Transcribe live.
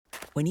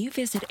When you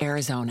visit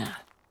Arizona,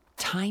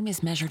 time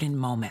is measured in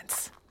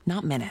moments,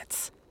 not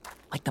minutes.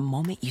 Like the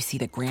moment you see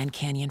the Grand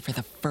Canyon for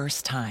the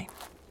first time.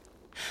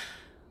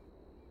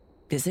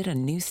 Visit a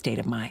new state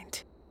of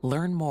mind.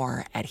 Learn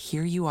more at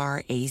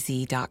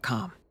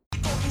hereyouareaz.com.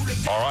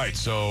 All right,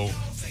 so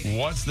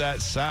what's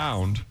that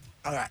sound?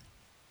 All right.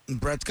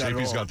 Brett's got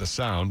JP's it all. got the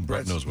sound.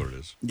 Brett knows what it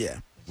is. Yeah.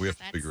 We have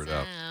to That figure it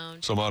out.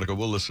 sound. So, Monica,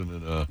 we'll listen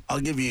and I'll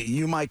give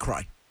you might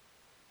cry.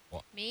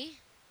 Me?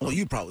 Well,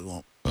 you probably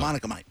won't.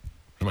 Monica might.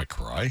 I might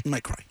cry. You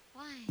might cry.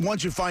 Why?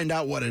 Once you find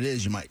out what it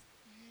is, you might.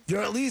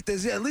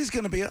 There's at least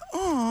going to be a,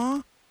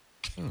 aw.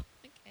 Okay.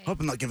 Hope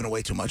I'm not giving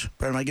away too much.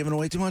 Brett, am I giving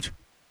away too much?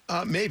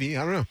 Maybe.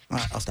 I don't know. All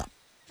right, I'll stop.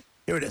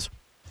 Here it is.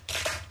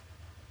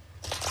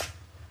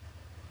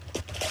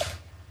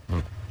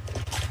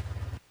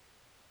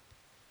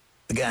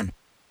 Again.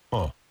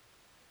 Oh.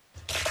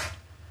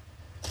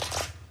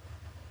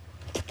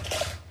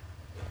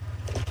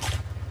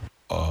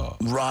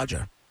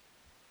 Roger.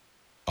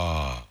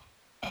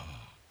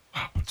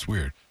 It's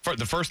weird.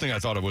 The first thing I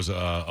thought it was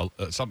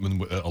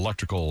something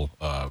electrical,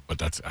 but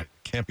that's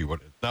can't be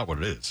not what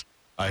it is.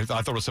 I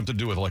thought it was something to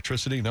do with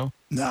electricity. No.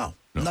 No.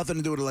 Nothing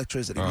to do with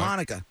electricity. All right.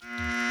 Monica.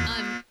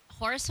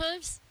 Horse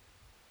hooves?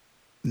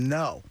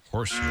 No.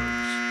 Horse hooves.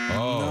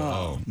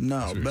 Oh, No.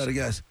 That's what you're Better saying.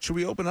 guess. Should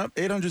we open up?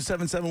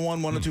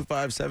 800-771-1025,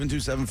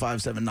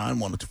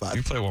 727-579-1025.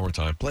 You play it one more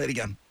time. Play it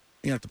again.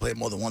 You have to play it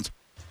more than once.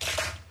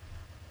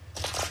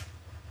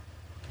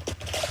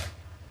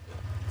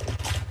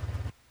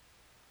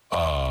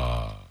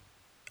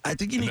 I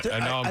think you need to.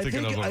 and now I'm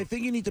thinking of a- I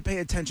think you need to pay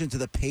attention to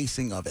the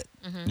pacing of it.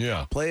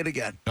 Yeah. Play it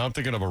again. Now I'm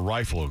thinking of a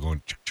rifle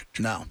going.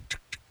 No.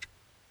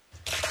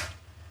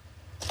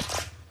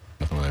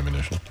 Nothing with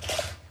ammunition.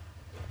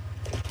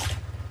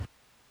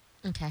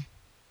 Okay.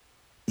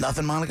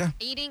 Nothing, Monica?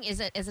 Eating? Is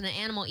it an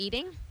animal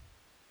eating?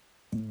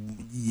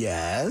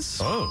 Yes.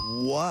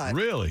 Oh. What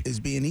Really? is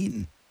being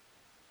eaten?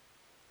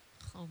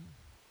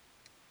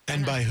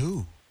 And by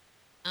who?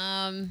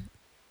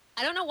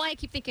 I don't know why I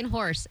keep thinking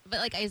horse, but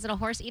like, is it a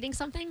horse eating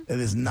something? It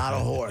is not a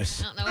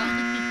horse. I don't know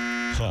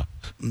why. Huh.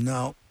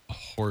 No. A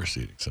horse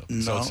eating something.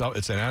 No. So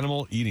it's an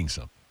animal eating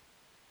something.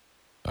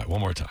 All right, one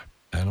more time.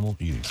 Animal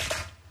eating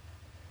something.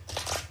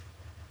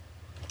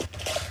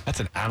 That's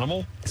an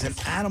animal? It's an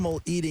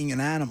animal eating an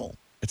animal.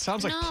 It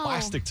sounds like No.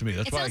 plastic to me.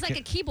 That's It why sounds I like a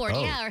can't- keyboard,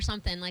 Oh. yeah, or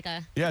something like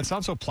a. Yeah, it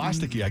sounds so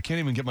plasticky. I can't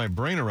even get my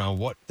brain around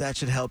what That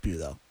should help you,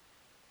 though.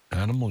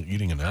 animal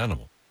eating an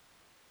animal.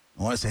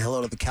 I want to say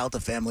hello to the Calta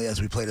family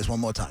as we play this one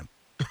more time.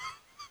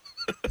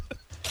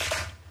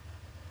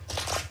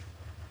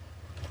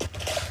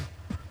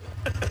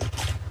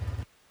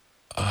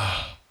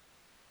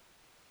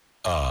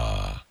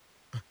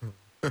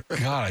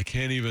 God, I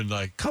can't even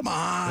like Come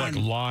on.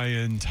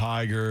 lion,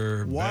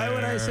 tiger. Why would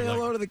I bear, say like-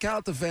 hello to the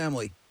Calta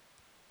family?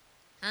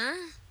 Huh?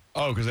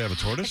 Oh, because they have a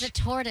tortoise. It's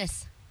a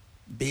tortoise.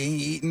 Being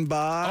eaten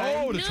by.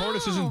 Oh, the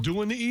tortoise No. isn't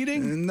doing the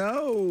eating.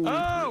 No.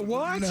 Oh,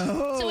 what?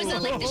 No. So is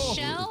it like the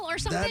shell or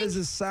something? That is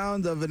the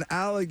sound of an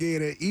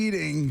alligator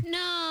eating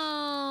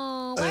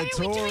No. Why a are we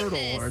doing turtle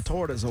this? or a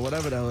tortoise or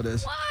whatever the hell it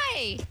is.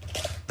 Why?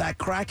 That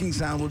cracking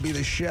sound would be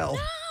the shell.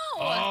 No.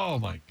 Oh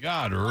my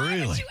God, Why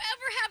really? did you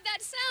ever have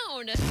that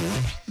sound?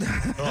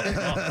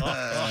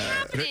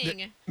 What's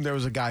happening? There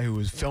was a guy who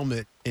was filming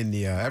it in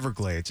the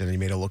Everglades, and he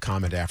made a little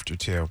comment after,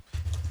 too.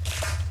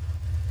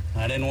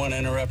 I didn't want to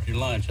interrupt your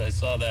lunch. I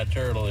saw that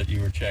turtle that you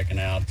were checking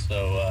out.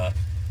 So,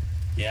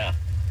 yeah,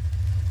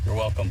 you're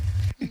welcome.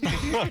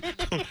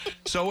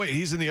 So wait,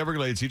 he's in the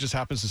Everglades. He just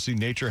happens to see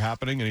nature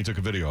happening, and he took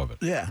a video of it.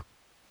 Yeah.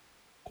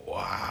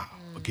 Wow,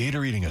 a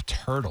gator eating a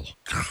turtle.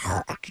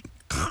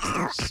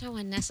 So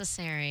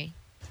unnecessary.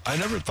 I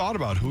never thought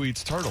about who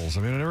eats turtles.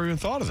 I mean, I never even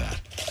thought of that.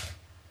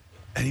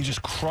 And he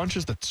just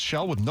crunches the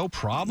shell with no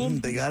problem.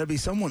 They got to be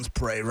someone's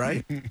prey,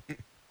 right?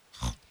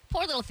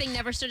 Poor little thing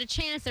never stood a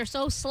chance. They're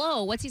so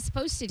slow. What's he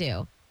supposed to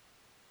do?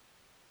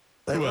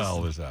 Who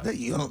else is that?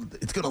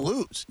 It's going to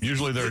lose.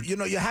 Usually they're You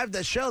know, you have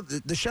that shell.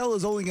 The shell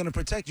is only going to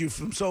protect you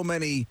from so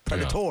many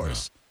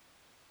predators.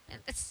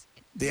 It's,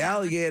 The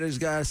alligator's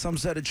got some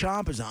set of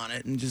chompers on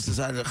it and just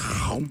decided to.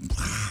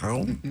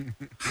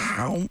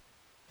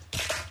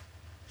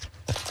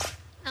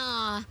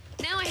 now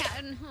I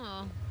have.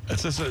 Oh.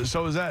 It's just,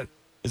 so is that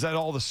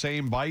all the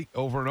same bite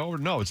over and over?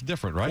 No, it's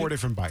different, right? 4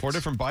 different bites. 4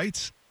 different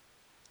bites.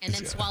 And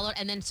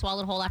then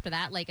swallowed whole after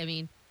that. Like, I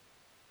mean,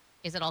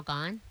 is it all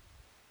gone?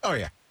 Oh,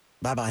 yeah.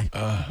 Bye-bye.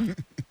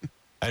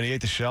 And he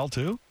ate the shell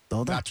too.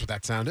 That's what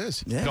that sound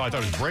is. Yeah. No, I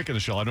thought he was breaking the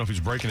shell. I don't know if he's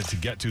breaking it to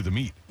get to the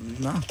meat.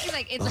 No. He's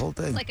like, The whole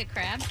thing. like a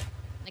crab,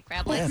 like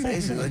crab Yeah, legs.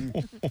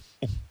 basically.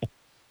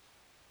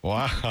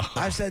 Wow.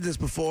 I've said this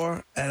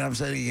before, and I'll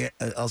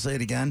say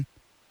it again.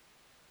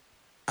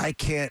 I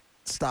can't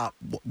stop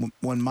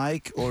when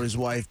Mike or his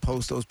wife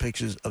post those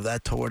pictures of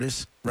that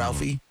tortoise,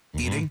 Ralphie,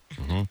 eating.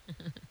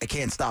 I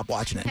can't stop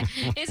watching it.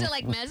 Is it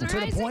like to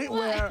mesmerizing?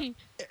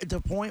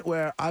 the point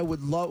where, Why? I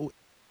would love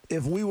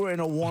if we were in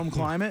a warm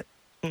climate,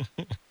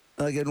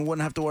 like and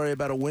wouldn't have to worry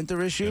about a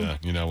winter issue. Yeah,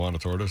 you now want a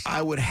tortoise?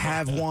 I would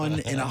have one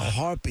in a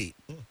heartbeat.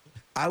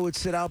 I would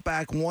sit out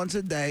back once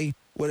a day,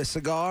 with a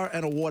cigar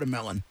and a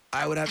watermelon.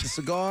 I would have the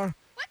cigar.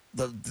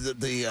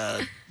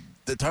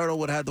 The turtle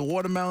would have the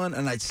watermelon,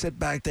 and I'd sit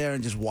back there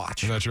and just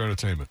watch. And that's your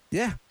entertainment.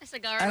 Yeah. A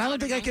cigar. And I don't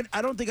think I watermelon. could.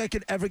 I don't think I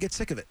could ever get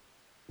sick of it.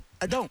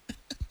 I don't.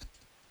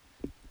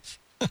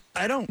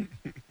 I don't.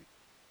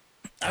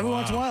 Every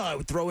once in a while, I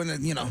would throw in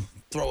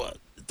throw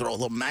a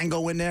little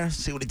mango in there,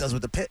 see what he does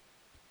with the pit.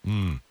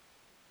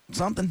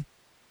 Something.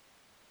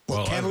 A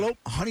little Well, cantaloupe,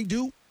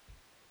 honeydew.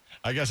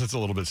 I guess it's a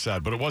little bit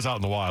sad, but it was out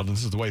in the wild, and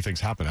this is the way things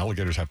happen.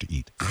 Alligators have to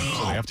eat. So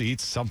they have to eat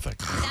something.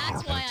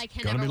 That's why I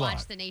can gonna never be watch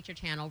live. the Nature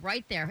Channel.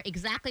 Right there,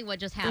 exactly what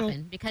just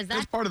happened. Because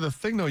That's that's part of the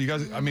thing, though. You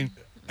guys, I mean,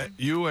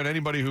 you and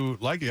anybody who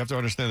like it, you have to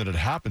understand that it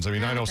happens. I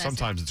mean, No, I know it doesn't.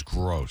 sometimes it's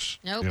gross.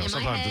 Nope, You know, in my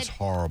sometimes head- it's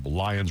horrible.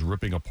 Lions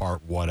ripping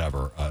apart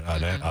whatever,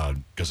 a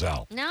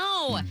gazelle.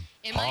 no.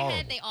 In my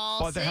head, Oh, they all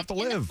but they sit have to in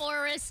the live.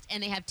 forest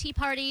and they have tea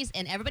parties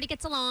and everybody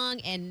gets along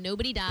and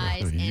nobody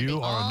dies. And You they are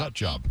a all nut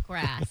job. eat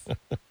grass.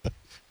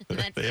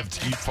 That's They have it.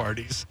 tea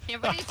parties.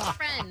 Everybody's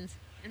friends.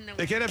 in the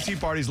They can't have tea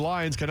parties.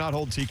 Lions cannot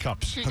hold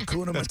teacups.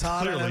 Hakuna That's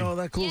Matata clearly- and all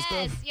that cool yes,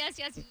 stuff.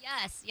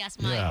 yes,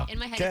 Mike. Yeah. In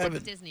my head, Kevin.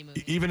 it's a Disney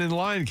movie. Even in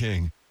Lion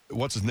King,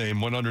 what's his name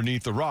went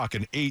underneath the rock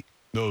and ate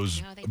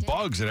those No, they did.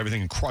 bugs and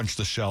everything and crunched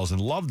the shells and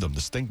loved them.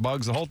 The stink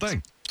bugs, the whole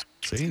thing.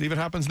 See, it even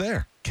happens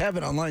there.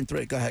 Kevin on line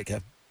 3. Go ahead,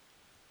 Kev.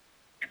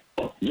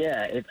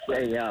 Yeah, it's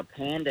a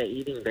panda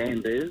eating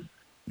bamboo.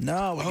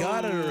 No, we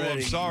got it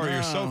already. I'm sorry,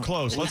 you're so No.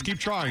 close. Let's keep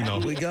trying, though.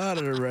 We got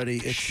it already.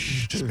 It's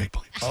Just make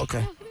believe.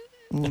 okay.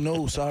 Oh,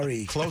 no,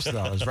 sorry. Close,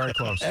 though. It was very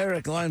close.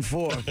 Eric, line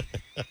 4.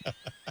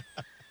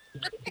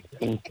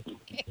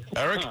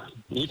 Eric,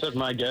 You took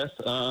my guess.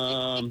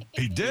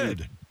 he did.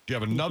 Do you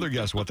have another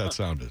guess what that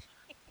sound is?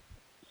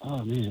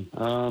 Oh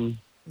man.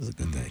 This is a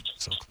good day.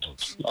 So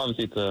close.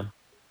 Obviously it's a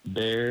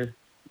bear.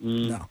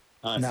 No.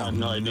 I No. have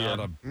no idea. Not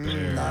a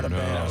bear. Not a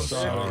bear. No,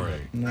 Sorry.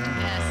 sorry. No.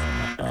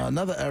 Yes.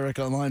 Another Eric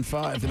on line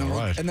 5, and then, All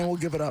right. and then we'll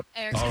give it up.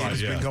 Eric's All done. right,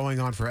 It's yeah. been going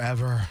on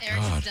forever.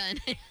 Eric's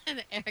done.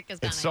 Eric is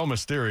gone. It's so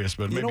mysterious,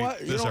 but You maybe know what?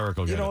 this Eric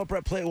will You get know it. what,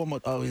 Brett? Play it one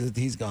more. Oh,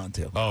 he's gone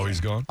too. Oh,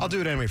 he's gone? I'll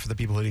do it anyway for the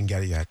people who didn't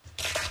get it yet.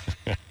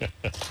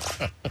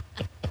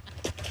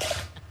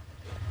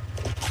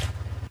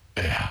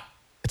 Yeah.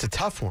 It's a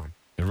tough one.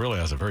 It really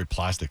has a very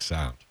plastic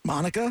sound.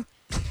 Monica?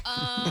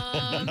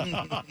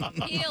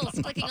 Heels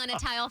clicking on a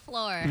tile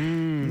floor.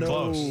 No.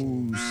 Close.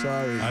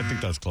 Sorry. I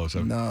think that's close.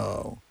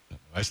 No.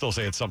 I still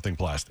say it's something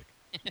plastic.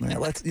 Man,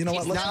 let's. You know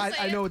what? He's Let's. not-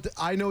 Now,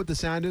 I know what the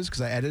sound is because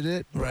I edited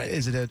it. Right.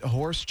 Is it a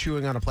horse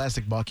chewing on a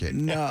plastic bucket?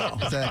 No.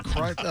 Is that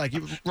like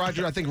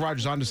Roger? I think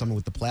Roger's onto something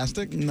with the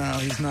plastic. No,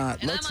 he's not.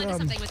 And Let's. I'm onto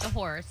something with the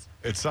horse.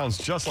 It sounds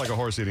just like a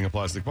horse eating a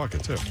plastic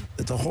bucket, too.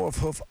 It's a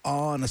hoof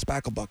on a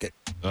spackle bucket.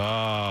 Oh,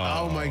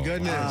 Oh my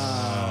goodness!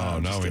 Oh,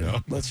 now we know.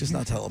 Let's just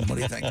not tell him. What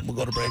do you think? We'll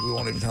go to break. We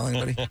won't even tell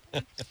anybody.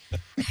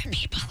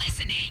 People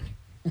listening.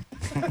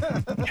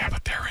 Yeah,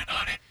 but they're in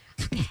on it.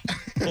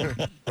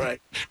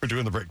 Right. We're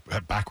doing the break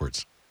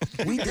backwards.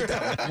 We did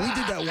that. We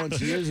did that once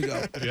years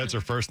ago. You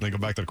answer first and then go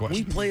back to the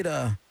question.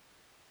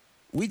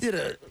 We did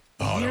a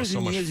Oh, that was years so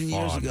and much years and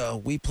years fun.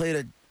 ago.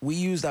 We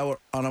used on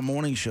our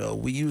morning show.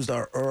 We used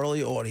our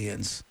early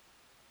audience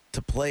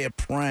to play a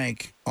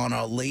prank on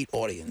our late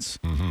audience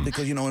Mm-hmm.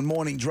 because in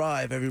morning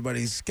drive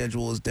everybody's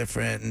schedule is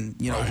different, and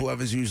Right.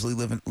 whoever's usually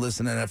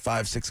listening at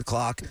 5-6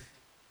 o'clock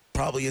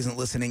probably isn't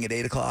listening at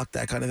 8 o'clock,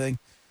 that kind of thing.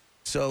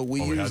 So we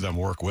we had used them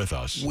work with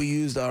us. we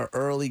used our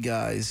early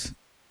guys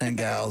and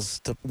gals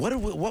to what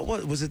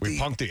was it? We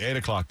punked the 8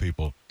 o'clock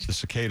people. The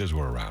cicadas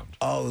were around.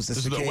 Oh, it was the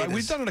This is cicadas.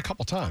 we've done it a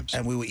couple times.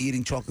 And we were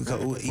eating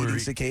eating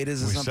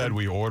cicadas or we something. said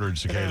we ordered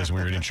cicadas and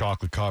we were eating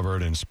chocolate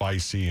covered and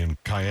spicy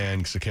and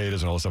cayenne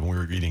cicadas and all this stuff. And we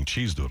were eating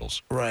cheese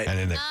doodles. Right.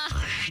 And then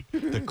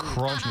the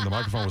crunch from the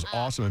microphone was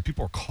awesome. And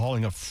people were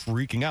calling up,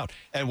 freaking out.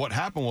 And what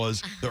happened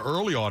was the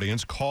early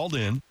audience called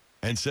in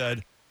and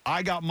said,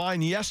 I got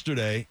mine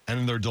yesterday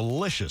and they're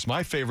delicious.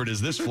 My favorite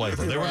is this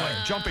flavor. They were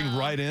like jumping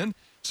right in.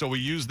 So we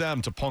used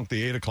them to punk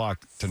the 8 o'clock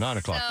to 9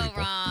 o'clock So people.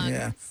 wrong.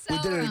 Yeah, So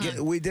we did it wrong.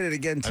 again. We did it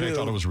again And too. they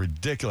thought it was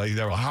ridiculous.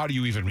 They were, how do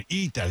you even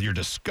eat that? You're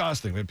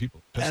disgusting. And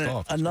people pissed And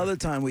off. another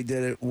time we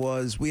did it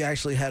was we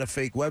actually had a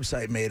fake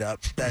website made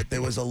up that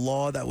there was a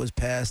law that was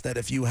passed that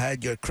if you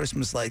had your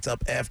Christmas lights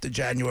up after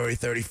January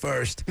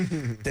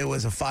 31st, there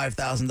was a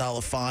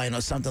 $5,000 fine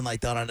or something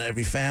like that on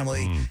every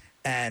family.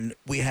 And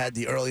we had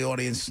the early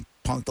audience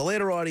punk the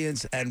later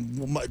audience, and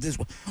what if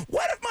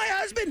my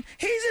husband,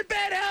 he's in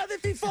bad health,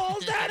 if he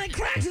falls down and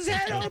cracks his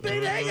head open,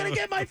 they ain't gonna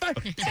get my fine.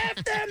 F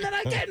them, then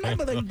I get my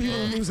mother. People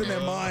are losing their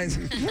minds.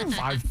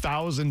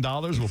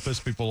 $5,000 will piss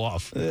people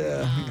off.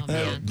 Yeah. Oh,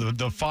 man.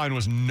 The fine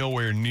was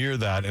nowhere near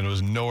that, and it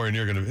was nowhere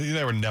near going to.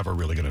 They were never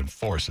really going to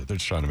enforce it. They're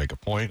just trying to make a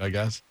point, I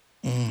guess.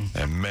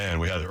 And man,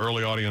 we had the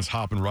early audience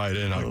hopping right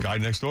in. A guy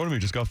next door to me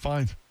just got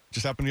fined.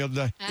 Just happened the other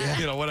day.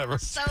 Yeah. Whatever.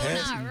 So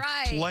not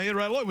right. Playing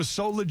right along. It was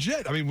so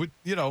legit. I mean,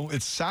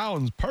 it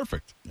sounds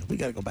perfect, We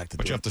gotta go back to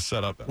but you doing have to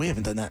set up. We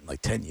haven't done that in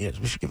like 10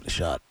 years. We should give it a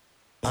shot.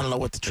 I don't know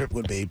what the trip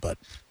would be, but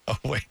Oh,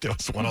 wait, there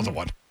was one other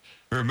one.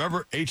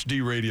 Remember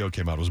HD radio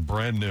came out. It was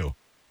brand new.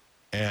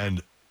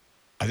 And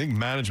I think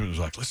management was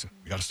like, listen,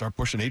 we got to start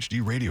pushing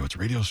HD radio. It's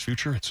radio's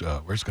future. It's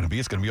where it's going to be.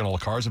 It's going to be on all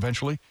the cars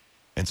eventually.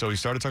 And so he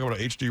started talking about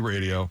HD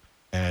radio,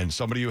 and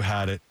somebody who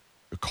had it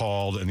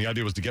called, and the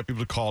idea was to get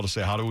people to call to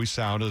say, how do we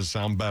sound? Does it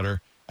sound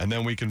better? And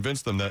then we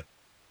convinced them that,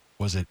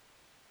 was it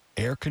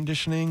air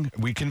conditioning?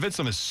 We convinced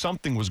them that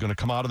something was going to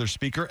come out of their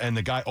speaker, and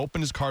the guy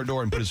opened his car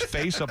door and put his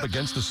face up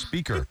against the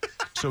speaker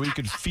so he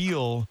could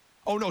feel,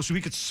 so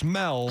he could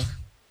smell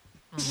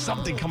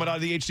something coming out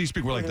of the HD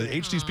speaker. We're like, the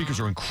HD speakers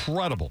are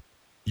incredible.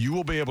 You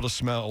will be able to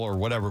smell or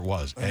whatever it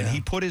was. And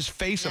he put his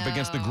face up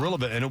against the grill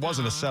of it, and it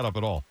wasn't a setup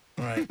at all.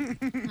 Right.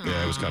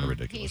 Yeah, it was kind of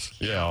ridiculous.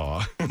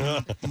 Yeah.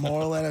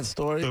 Moral of that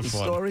story, the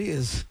story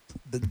is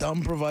the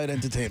dumb provide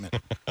entertainment.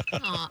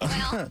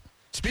 Well,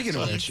 Speaking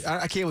of which,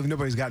 I can't believe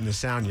nobody's gotten the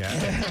sound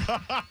yet.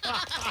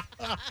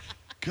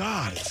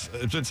 God,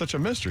 it's been such a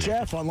mystery.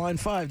 Jeff, on line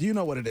 5, do you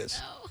know what it is?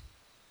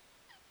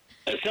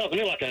 It sounds to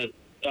me like a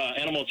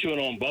animal chewing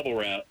on bubble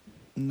wrap.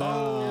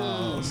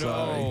 No.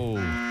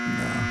 Sorry.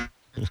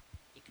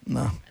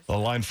 No.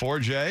 Line 4,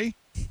 Jay?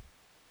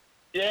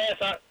 Yes,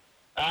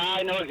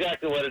 I know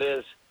exactly what it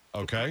is.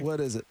 Okay. What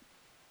is it?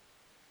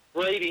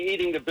 Brady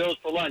eating the Bills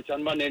for lunch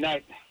on Monday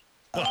night.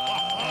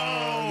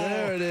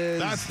 There it is.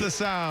 That's the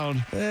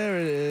sound. There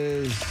it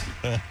is.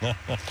 Poor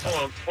It's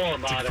a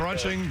Monica.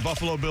 crunching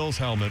Buffalo Bills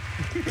helmet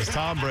as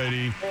Tom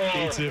Brady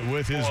eats it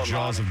with his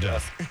jaws of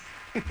death.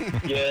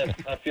 Yes,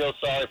 I feel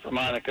sorry for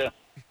Monica.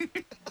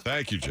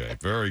 Thank you, Jay.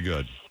 Very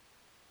good.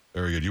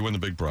 Very good. You win the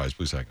big prize.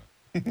 Please hang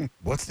on.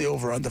 What's the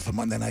over-under for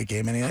Monday night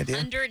game? Any idea?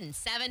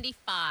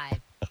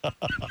 175.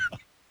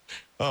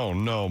 Oh,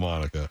 no,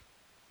 Monica.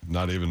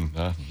 Not even,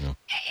 Hey,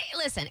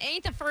 listen,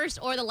 ain't the first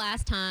or the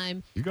last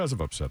time. You guys have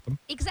upset them.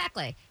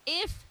 Exactly.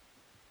 If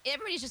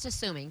everybody's just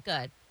assuming,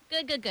 good.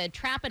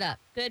 Trap it up.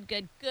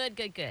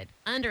 Good.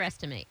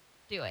 Underestimate.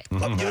 Do it.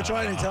 You're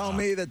trying to tell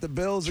me that the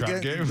Bills Trap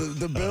against game?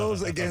 the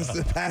Bills against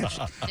the Pats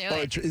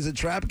is a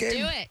trap game?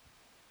 Do it.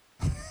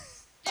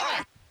 Do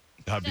it.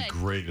 That'd be Good.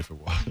 great if it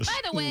was.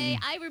 By the way,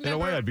 I remember. In a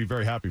way, I'd be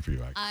very happy for you,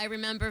 actually. I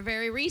remember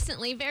very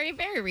recently, very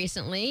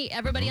recently,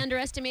 everybody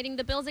underestimating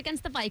the Bills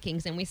against the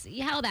Vikings, and we see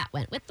how that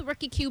went with the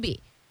rookie QB.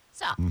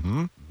 So,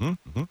 you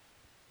All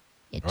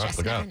right, just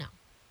look never out. know.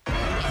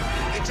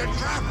 It's a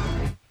trap.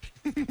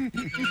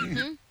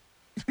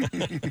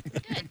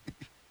 Good.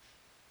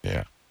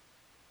 Yeah.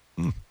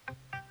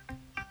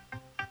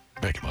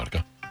 Thank you,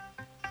 Monica.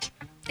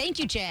 Thank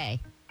you, Jay.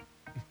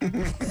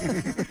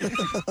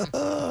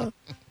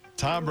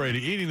 Tom Brady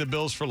eating the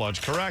Bills for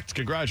lunch. Correct.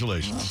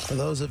 Congratulations. For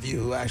those of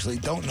you who actually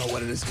don't know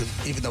what it is,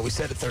 because even though we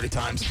said it 30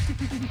 times,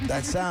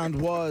 that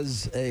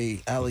was a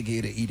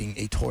alligator eating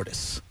a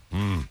tortoise.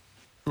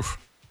 Oof.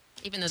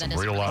 Even though that Some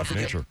doesn't real really life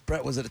happen. nature.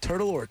 Brett, was it a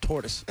turtle or a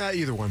tortoise?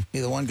 Either one.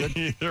 Either one good?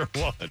 Either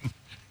one.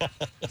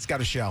 It's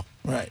got a shell.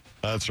 Right.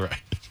 That's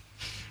right.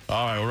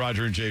 All right, well,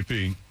 Roger and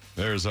JP,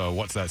 there's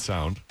What's That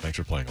Sound? Thanks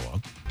for playing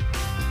along.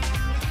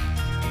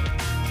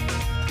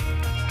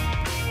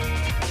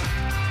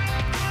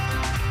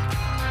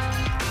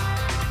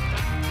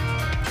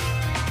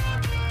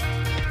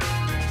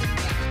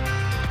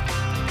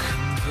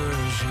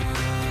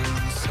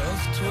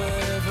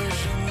 Software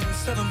version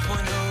 7.0.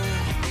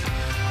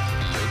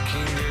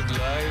 Looking at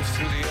life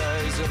through the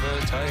eyes of a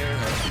tire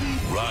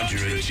hub. Roger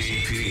and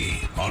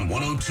JP on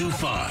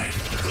 102.5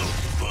 The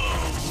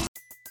Bone.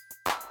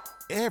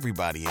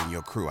 Everybody in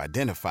your crew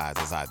identifies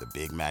as either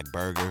Big Mac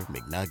Burger,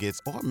 McNuggets,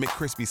 or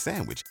McCrispy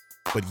Sandwich.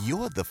 But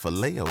you're the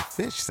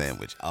Filet-O-Fish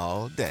Sandwich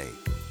all day.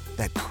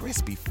 That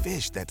crispy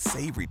fish, that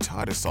savory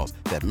tartar sauce,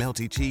 that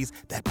melty cheese,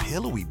 that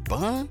pillowy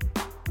bun.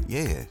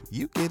 Yeah,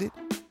 you get it.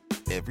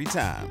 Every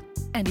time.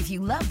 And if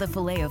you love the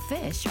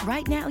Filet-O-Fish,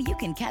 right now you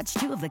can catch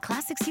two of the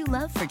classics you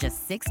love for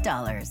just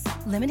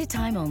 $6. Limited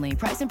time only.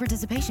 Price and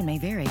participation may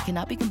vary.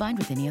 Cannot be combined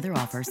with any other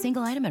offer.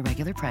 Single item at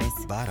regular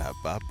price.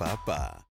 Ba-da-ba-ba-ba.